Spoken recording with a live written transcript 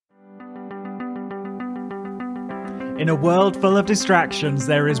In a world full of distractions,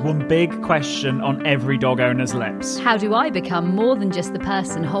 there is one big question on every dog owner's lips. How do I become more than just the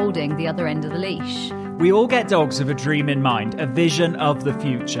person holding the other end of the leash? We all get dogs with a dream in mind, a vision of the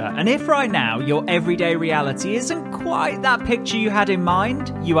future. And if right now your everyday reality isn't quite that picture you had in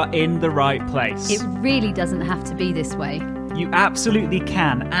mind, you are in the right place. It really doesn't have to be this way. You absolutely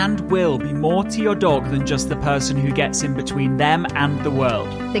can and will be more to your dog than just the person who gets in between them and the world.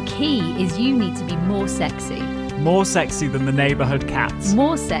 The key is you need to be more sexy. More sexy than the neighbourhood cat.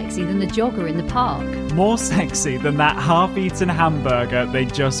 More sexy than the jogger in the park. More sexy than that half-eaten hamburger they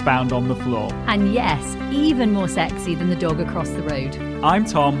just found on the floor. And yes, even more sexy than the dog across the road. I'm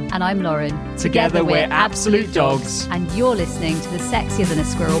Tom. And I'm Lauren. Together we're Absolute Dogs. And you're listening to the Sexier Than a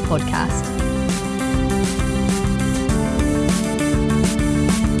Squirrel podcast.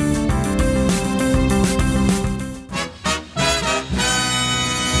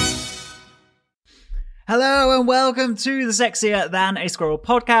 Hello and welcome to the Sexier Than a Squirrel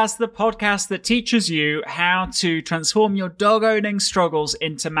podcast, the podcast that teaches you how to transform your dog owning struggles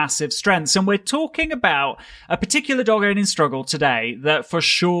into massive strengths. And we're talking about a particular dog owning struggle today that for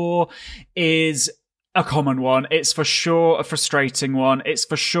sure is a common one. It's for sure a frustrating one. It's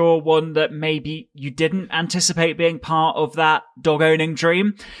for sure one that maybe you didn't anticipate being part of that dog owning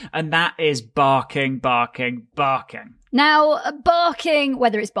dream. And that is barking, barking, barking. Now, barking,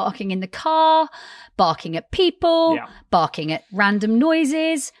 whether it's barking in the car, barking at people, barking at random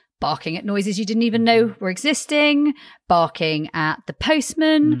noises, barking at noises you didn't even know were existing, barking at the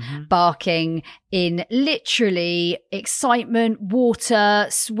postman, barking in literally excitement, water,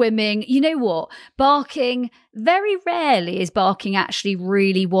 swimming. You know what? Barking, very rarely is barking actually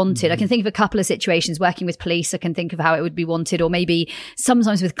really wanted. I can think of a couple of situations working with police. I can think of how it would be wanted, or maybe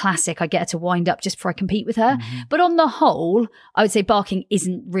sometimes with Classic, I get her to wind up just before I compete with her. But on the whole, I would say barking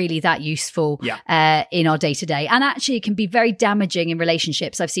isn't really that useful in our day-to-day. And actually it can be very damaging in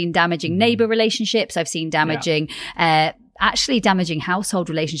relationships. I've seen damaging neighbor relationships. I've seen damaging actually damaging household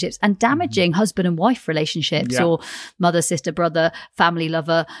relationships and damaging husband and wife relationships or mother, sister, brother, family,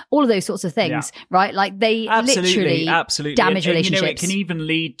 lover, all of those sorts of things, right? Like they literally damage relationships. You know, it can even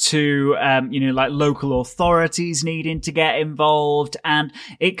lead to, like local authorities needing to get involved. And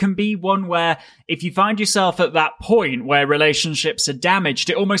it can be one where if you find yourself at that point where relationships are damaged,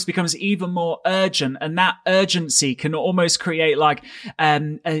 it almost becomes even more urgent. And that urgency can almost create like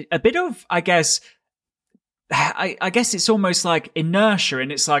a bit of, I guess it's almost like inertia,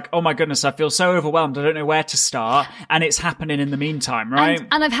 and it's like, oh my goodness, I feel so overwhelmed. I don't know where to start. And it's happening in the meantime, right?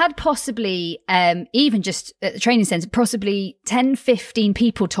 And I've had possibly, even just at the training centre, possibly 10, 15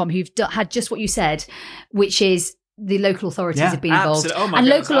 people, Tom, who've had just what you said, which is the local authorities have been involved. Oh my and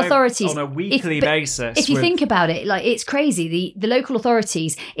goodness, local authorities on a weekly basis. If you think about it, like it's crazy. The local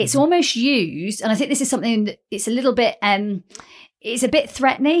authorities, it's almost used, and I think this is something that it's a little bit it's a bit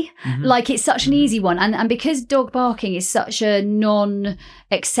threatening. Like it's such an easy one. And because dog barking is such a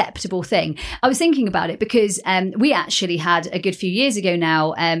non-acceptable thing, I was thinking about it because we actually had a good few years ago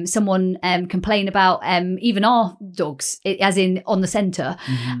now, someone complain about even our dogs, as in on the centre.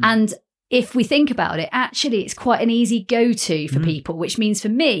 And if we think about it, actually, it's quite an easy go-to for people, which means for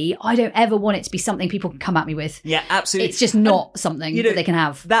me, I don't ever want it to be something people can come at me with. Yeah, absolutely. It's just not something that they can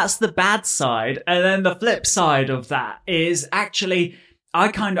have. That's the bad side. And then the flip side of that is actually,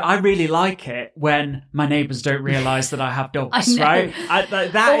 I really like it when my neighbours don't realise that I have dogs, right?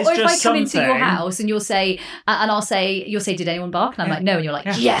 That is or just if I come something. into your house and you'll say, did anyone bark? And I'm like, no. And you're like,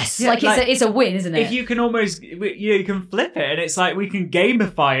 yes. Yeah, like it's a win, isn't it? If you can almost, you can flip it, and it's like we can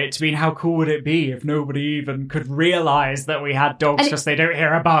gamify it to mean how cool would it be if nobody even could realise that we had dogs because they don't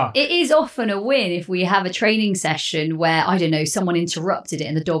hear a bark. It is often a win if we have a training session where, I don't know, someone interrupted it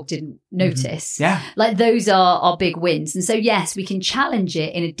and the dog didn't notice. Yeah. Like those are big wins. And so, yes, we can challenge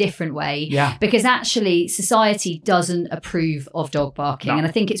it in a different way because actually society doesn't approve of dog barking. And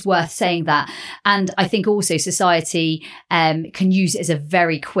I think it's worth saying that. And I think also society can use it as a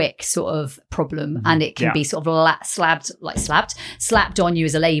very quick sort of problem, and it can be sort of slapped on you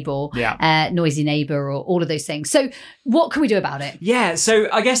as a label, noisy neighbour or all of those things. So what can we do about it? Yeah,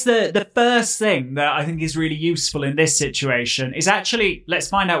 so I guess the first thing that I think is really useful in this situation is actually, let's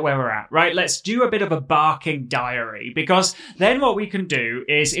find out where we're at, right? Let's do a bit of a barking diary, because then what we can do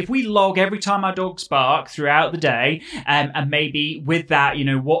is if we log every time our dogs bark throughout the day, and maybe with that,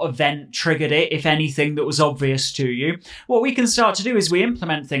 what event triggered it, if anything that was obvious to you, what we can start to do is we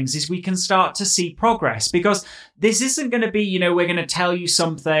implement things, is we can start to see progress, because this isn't going to be, we're going to tell you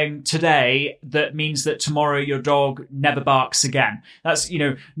something today that means that tomorrow your dog never barks again. That's,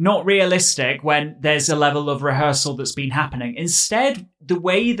 not realistic when there's a level of rehearsal that's been happening. Instead, the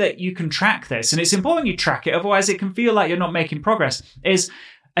way that you can track this, and it's important you track it, otherwise it can feel like you're not making progress, is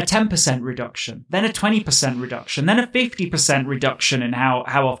a 10% reduction, then a 20% reduction, then a 50% reduction in how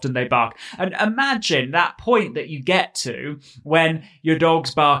often they bark. And imagine that point that you get to when your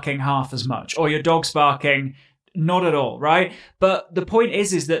dog's barking half as much, or your dog's barking not at all, right? But the point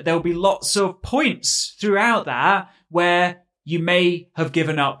is that there'll be lots of points throughout that where you may have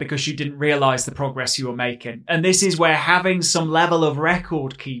given up because you didn't realize the progress you were making. And this is where having some level of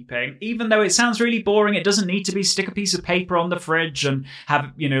record keeping, even though it sounds really boring, it doesn't need to be stick a piece of paper on the fridge and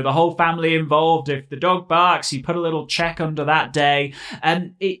have, the whole family involved. If the dog barks, you put a little check under that day.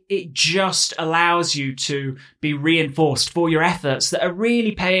 And it just allows you to be reinforced for your efforts that are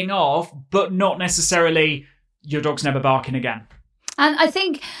really paying off, but not necessarily your dog's never barking again. And I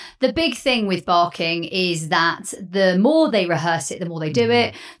think the big thing with barking is that the more they rehearse it, the more they do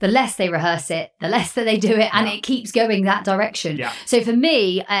it. The less they rehearse it, the less that they do it. And it keeps going that direction. Yeah. So for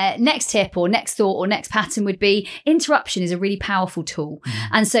me, next tip or next thought or next pattern would be interruption is a really powerful tool.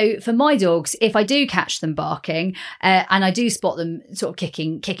 And so for my dogs, if I do catch them barking and I do spot them sort of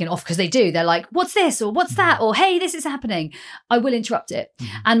kicking off, because they do, they're like, what's this? Or what's that? Or, hey, this is happening. I will interrupt it.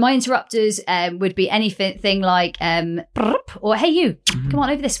 And my interrupters would be anything like, or hey, you. Come on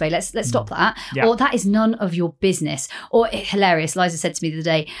over this way. Let's stop that. Yeah. Or that is none of your business. Or hilarious. Liza said to me the other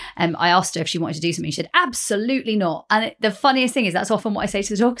day, I asked her if she wanted to do something. She said, absolutely not. And the funniest thing is that's often what I say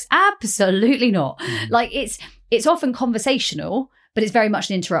to the dogs. Absolutely not. Like it's often conversational, but it's very much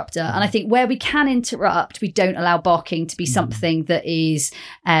an interrupter. And I think where we can interrupt, we don't allow barking to be something that is,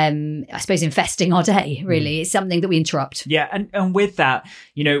 I suppose, infesting our day, really. It's something that we interrupt. Yeah. And with that,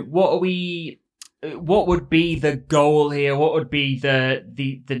 what would be the goal here? What would be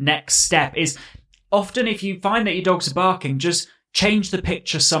the next step? Is often if you find that your dogs are barking, just change the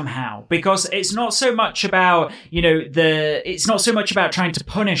picture somehow, because it's not so much about, it's not so much about trying to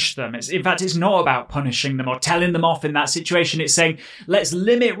punish them. In fact, it's not about punishing them or telling them off in that situation. It's saying, let's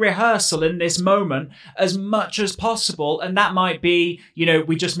limit rehearsal in this moment as much as possible. And that might be,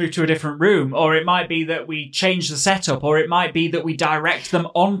 we just move to a different room, or it might be that we change the setup, or it might be that we direct them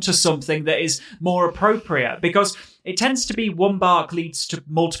onto something that is more appropriate, because it tends to be one bark leads to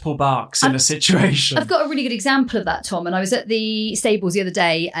multiple barks in a situation. I've got a really good example of that, Tom. And I was at the stables the other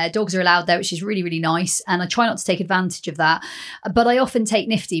day. Dogs are allowed there, which is really, really nice. And I try not to take advantage of that. But I often take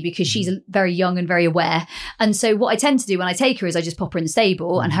Nifty because she's very young and very aware. And so what I tend to do when I take her is I just pop her in the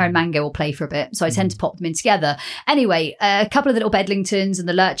stable and her and Mango will play for a bit. So I tend to pop them in together. Anyway, a couple of the little Bedlingtons and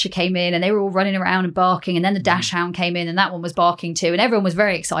the Lurcher came in and they were all running around and barking. And then the Dachshund came in and that one was barking too. And everyone was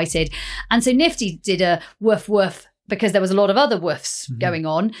very excited. And so Nifty did a woof woof, because there was a lot of other woofs going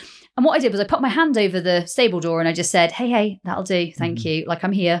on. And what I did was I put my hand over the stable door and I just said, hey, that'll do. Thank you. Like,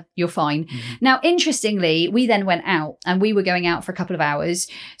 I'm here. You're fine. Now, interestingly, we then went out and we were going out for a couple of hours.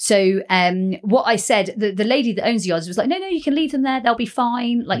 So what I said, the lady that owns the yards was like, no, you can leave them there. They'll be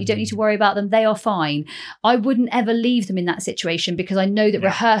fine. Like, you don't need to worry about them. They are fine. I wouldn't ever leave them in that situation because I know that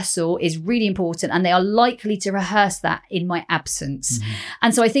rehearsal is really important and they are likely to rehearse that in my absence.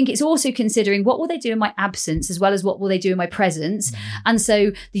 And so I think it's also considering what will they do in my absence as well as what will they do in my presence. And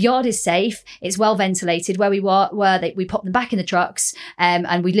so the yard is safe, it's well ventilated. Where we were we pop them back in the trucks,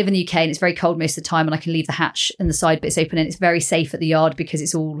 and we live in the UK and it's very cold most of the time, and I can leave the hatch and the side bits open and it's very safe at the yard because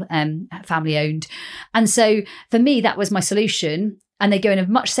it's all family owned. And so for me that was my solution. And they go in a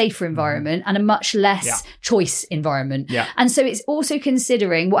much safer environment and a much less choice environment. And so it's also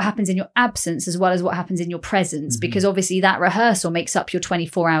considering what happens in your absence as well as what happens in your presence, because obviously that rehearsal makes up your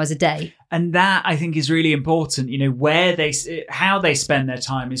 24 hours a day. And that, I think, is really important. How they spend their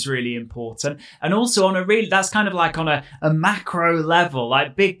time is really important. And also that's kind of like on a macro level,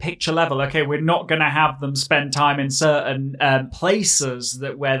 like big picture level. Okay, we're not going to have them spend time in certain places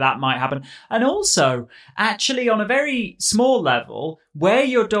where that might happen. And also, actually, on a very small level, where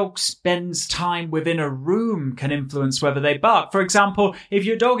your dog spends time within a room can influence whether they bark. For example, if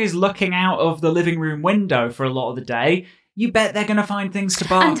your dog is looking out of the living room window for a lot of the day, you bet they're going to find things to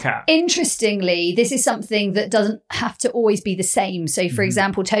bark at. Interestingly, this is something that doesn't have to always be the same. So, for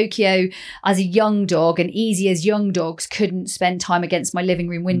example, Tokyo, as a young dog, and Easy as young dogs, couldn't spend time against my living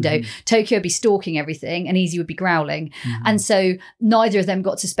room window. Tokyo would be stalking everything and Easy would be growling. And so neither of them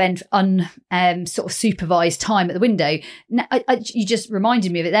got to spend sort of supervised time at the window. Now, you just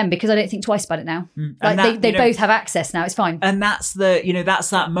reminded me of it then, because I don't think twice about it now. Like they both have access now. It's fine. And that's that's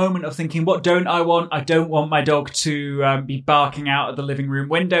that moment of thinking, what don't I want? I don't want my dog to be barking out of the living room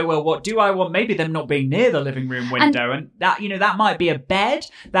window. Well, what do I want? Maybe them not being near the living room window. And that, that might be a bed.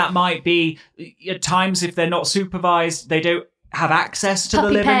 That might be at times, if they're not supervised, they don't have access to Puppy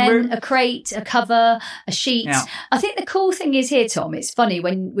the living pen, room. A crate, a cover, a sheet. Yeah. I think the cool thing is here, Tom, it's funny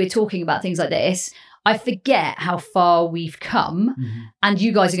when we're talking about things like this, I forget how far we've come, and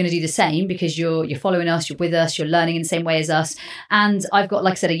you guys are going to do the same because you're following us, you're with us, you're learning in the same way as us. And I've got,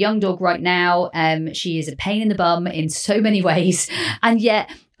 like I said, a young dog right now. She is a pain in the bum in so many ways, and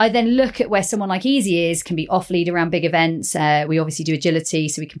yet I then look at where someone like Easy is, can be off lead around big events. We obviously do agility,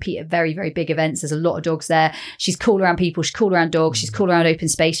 so we compete at very, very big events. There's a lot of dogs there. She's cool around people. She's cool around dogs. She's cool around open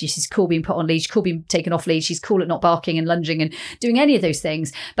space. She's cool being put on lead. She's cool being taken off lead. She's cool at not barking and lunging and doing any of those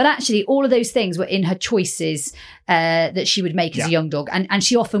things. But actually, all of those things were in her choices that she would make as a young dog. And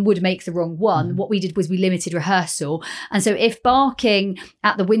she often would make the wrong one. What we did was we limited rehearsal. And so if barking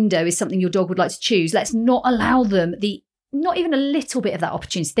at the window is something your dog would like to choose, let's not allow them not even a little bit of that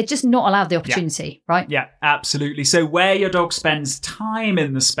opportunity. They're just not allowed the opportunity, right? Yeah, absolutely. So where your dog spends time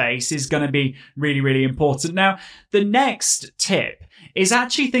in the space is going to be really, really important. Now, the next tip is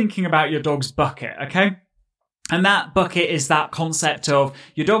actually thinking about your dog's bucket, okay? And that bucket is that concept of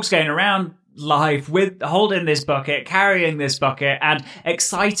your dog's going around life with holding this bucket, carrying this bucket, and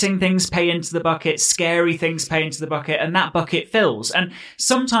exciting things pay into the bucket, scary things pay into the bucket, and that bucket fills. And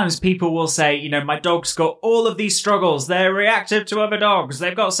sometimes people will say, my dog's got all of these struggles. They're reactive to other dogs.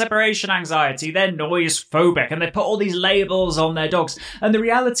 They've got separation anxiety. They're noise phobic, and they put all these labels on their dogs. And the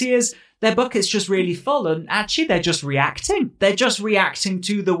reality is, their bucket's just really full, and actually they're just reacting. They're just reacting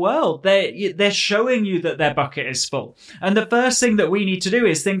to the world. They're showing you that their bucket is full. And the first thing that we need to do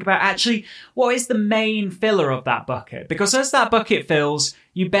is think about actually what is the main filler of that bucket? Because as that bucket fills,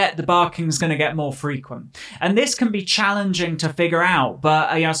 you bet the barking's going to get more frequent. And this can be challenging to figure out. But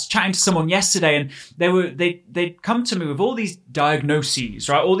I was chatting to someone yesterday, and they'd come to me with all these diagnoses,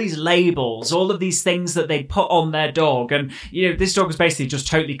 right? All these labels, all of these things that they put on their dog. And, this dog was basically just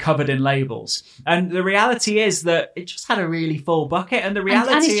totally covered in labels. And the reality is that it just had a really full bucket. And the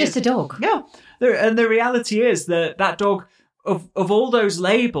reality and it's just a dog. Yeah. And the reality is that dog, of all those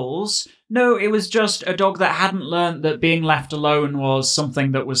labels, no, it was just a dog that hadn't learned that being left alone was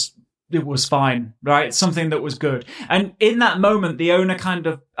something that was fine, right? Something that was good. And in that moment, the owner kind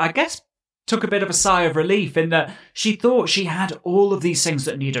of, I guess, took a bit of a sigh of relief in that she thought she had all of these things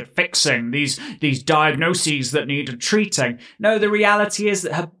that needed fixing, these diagnoses that needed treating. No, the reality is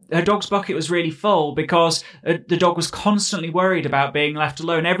that her dog's bucket was really full because the dog was constantly worried about being left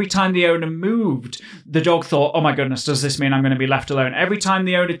alone. Every time the owner moved, the dog thought, oh my goodness, does this mean I'm going to be left alone? Every time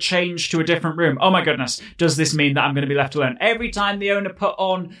the owner changed to a different room, oh my goodness, does this mean that I'm going to be left alone? Every time the owner put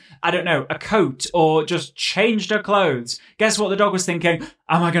on, I don't know, a coat or just changed her clothes, guess what the dog was thinking?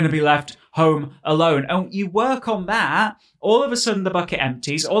 Am I going to be left home alone? And you work on that, all of a sudden the bucket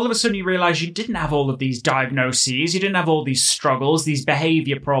empties. All of a sudden you realize you didn't have all of these diagnoses. You didn't have all these struggles, these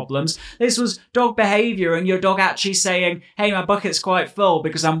behavior problems. This was dog behavior and your dog actually saying, hey, my bucket's quite full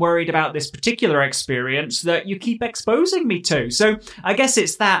because I'm worried about this particular experience that you keep exposing me to. So I guess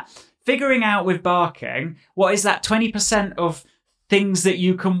it's that figuring out with barking, what is that 20% of things that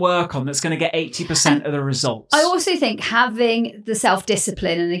you can work on that's going to get 80% of the results. I also think having the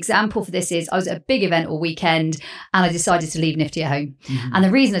self-discipline, an example for this is I was at a big event all weekend and I decided to leave Nifty at home. Mm-hmm. And the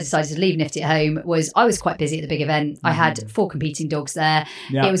reason I decided to leave Nifty at home was I was quite busy at the big event. Mm-hmm. I had 4 competing dogs there.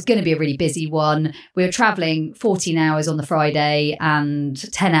 Yeah. It was going to be a really busy one. We were traveling 14 hours on the Friday and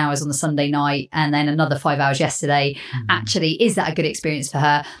 10 hours on the Sunday night and then another 5 hours yesterday. Mm-hmm. Actually, is that a good experience for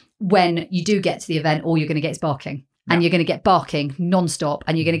her? When you do get to the event, all you're going to get is barking. And you're going to get barking nonstop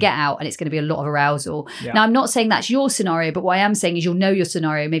and you're going to get out and it's going to be a lot of arousal. Yeah. Now, I'm not saying that's your scenario, but what I am saying is you'll know your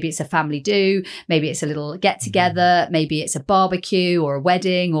scenario. Maybe it's a family do, maybe it's a little get together, maybe it's a barbecue or a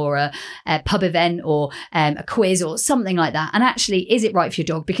wedding or a pub event or a quiz or something like that. And actually, is it right for your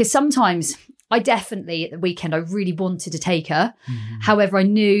dog? Because sometimes I definitely at the weekend, I really wanted to take her. Mm-hmm. However, I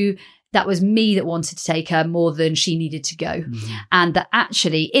knew that was me that wanted to take her more than she needed to go. Mm-hmm. And that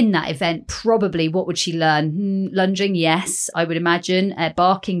actually in that event, probably what would she learn? Lunging, yes, I would imagine.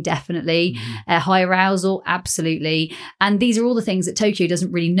 Barking, definitely. Mm-hmm. High arousal, absolutely. And these are all the things that Tokyo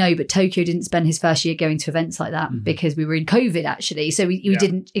doesn't really know, but Tokyo didn't spend his first year going to events like that because we were in COVID actually. So we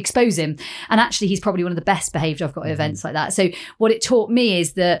didn't expose him. And actually he's probably one of the best behaved I've got at events like that. So what it taught me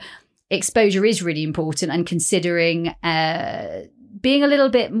is that exposure is really important and considering being a little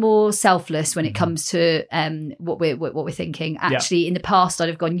bit more selfless when it comes to what we're thinking. Actually, in the past, I'd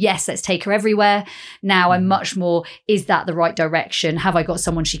have gone, yes, let's take her everywhere. Now I'm much more, is that the right direction? Have I got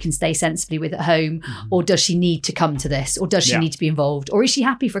someone she can stay sensibly with at home? Or does she need to come to this? Or does she need to be involved? Or is she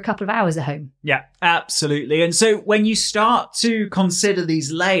happy for a couple of hours at home? Yeah, absolutely. And so when you start to consider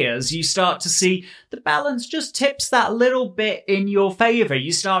these layers, you start to see the balance just tips that little bit in your favor.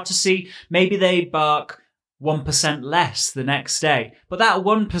 You start to see maybe they bark 1% less the next day. But that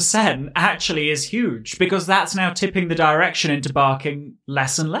 1% actually is huge because that's now tipping the direction into barking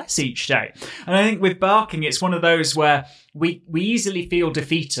less and less each day. And I think with barking, it's one of those where we easily feel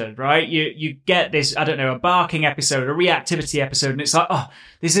defeated, right? You get this, I don't know, a barking episode, a reactivity episode, and it's like, oh,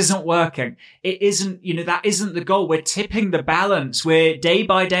 this isn't working. It isn't, that isn't the goal. We're tipping the balance. We're day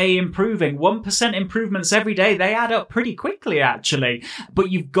by day improving. 1% improvements every day. They add up pretty quickly, actually.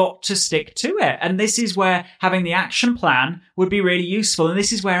 But you've got to stick to it. And this is where having the action plan would be really useful. And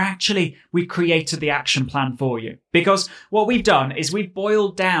this is where actually we created the action plan for you. Because what we've done is we've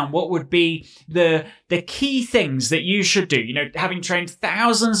boiled down what would be the key things that you should do. Having trained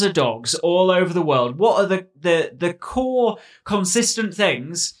thousands of dogs all over the world, what are the core consistent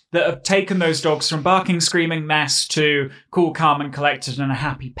things that have taken those dogs from barking, screaming mess to cool, calm and collected and a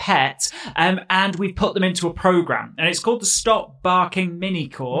happy pet. And we've put them into a program, and it's called the Stop Barking Mini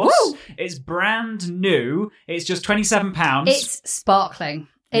Course. Woo! It's brand new. It's just £27. It's sparkling.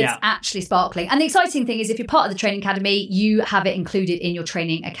 It's actually sparkling. And the exciting thing is if you're part of the Training Academy, you have it included in your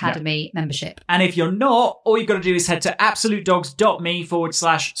Training Academy membership. And if you're not, all you've got to do is head to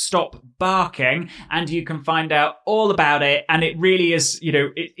absolutedogs.me/stop barking and you can find out all about it. And it really is,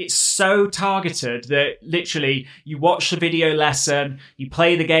 it's so targeted that literally you watch the video lesson, you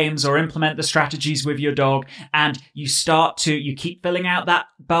play the games or implement the strategies with your dog, and you keep filling out that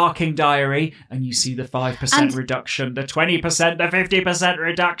barking diary and you see the 5% reduction, the 20%, the 50%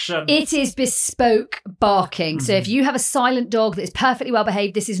 reduction. It is bespoke barking. So if you have a silent dog that is perfectly well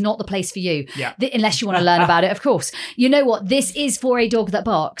behaved, this is not the place for you. Yeah. Unless you want to learn about it, of course. You know what? This is for a dog that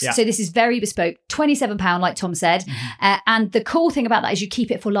barks. Yeah. So this is very bespoke. £27, like Tom said. And the cool thing about that is you keep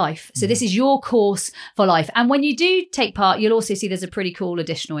it for life. So this is your course for life. And when you do take part, you'll also see there's a pretty cool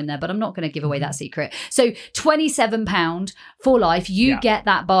additional in there, but I'm not going to give away that secret. So £27 for life, you get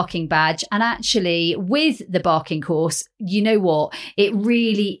that barking badge. And actually with the barking course, you know what? It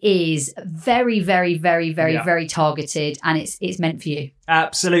really is very, very, very, very, very targeted, and it's meant for you.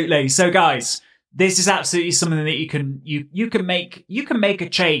 Absolutely. So guys, this is absolutely something that you can make a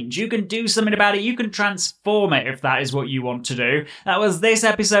change. You can do something about it. You can transform it if that is what you want to do. That was this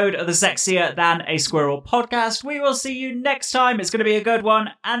episode of the Sexier Than a Squirrel podcast. We will see you next time. It's going to be a good one.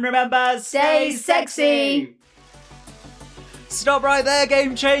 And remember, stay sexy. Stop right there,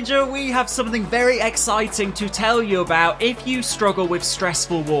 Game Changer. We have something very exciting to tell you about if you struggle with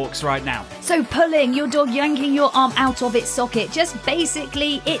stressful walks right now. So pulling your dog, yanking your arm out of its socket, just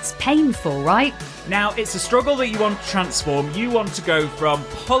basically it's painful, right? Now, it's a struggle that you want to transform. You want to go from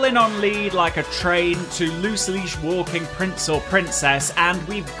pulling on lead like a train to loose leash walking prince or princess, and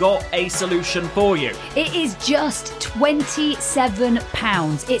we've got a solution for you. It is just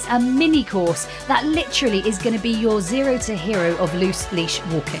 £27. It's a mini course that literally is going to be your 0 to hero of loose leash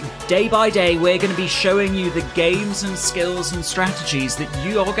walking. Day by day, we're going to be showing you the games and skills and strategies that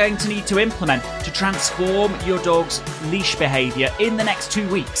you are going to need to implement to transform your dog's leash behaviour in the next 2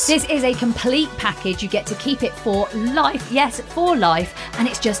 weeks. This is a complete package. You get to keep it for life. Yes, for life. And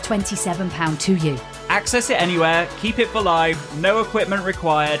it's just £27 to you. Access it anywhere, keep it for life, no equipment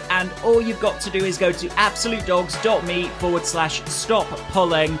required, and all you've got to do is go to absolutedogs.me/stop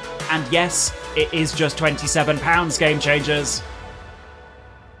pulling. And yes, it is just £27, Game Changers.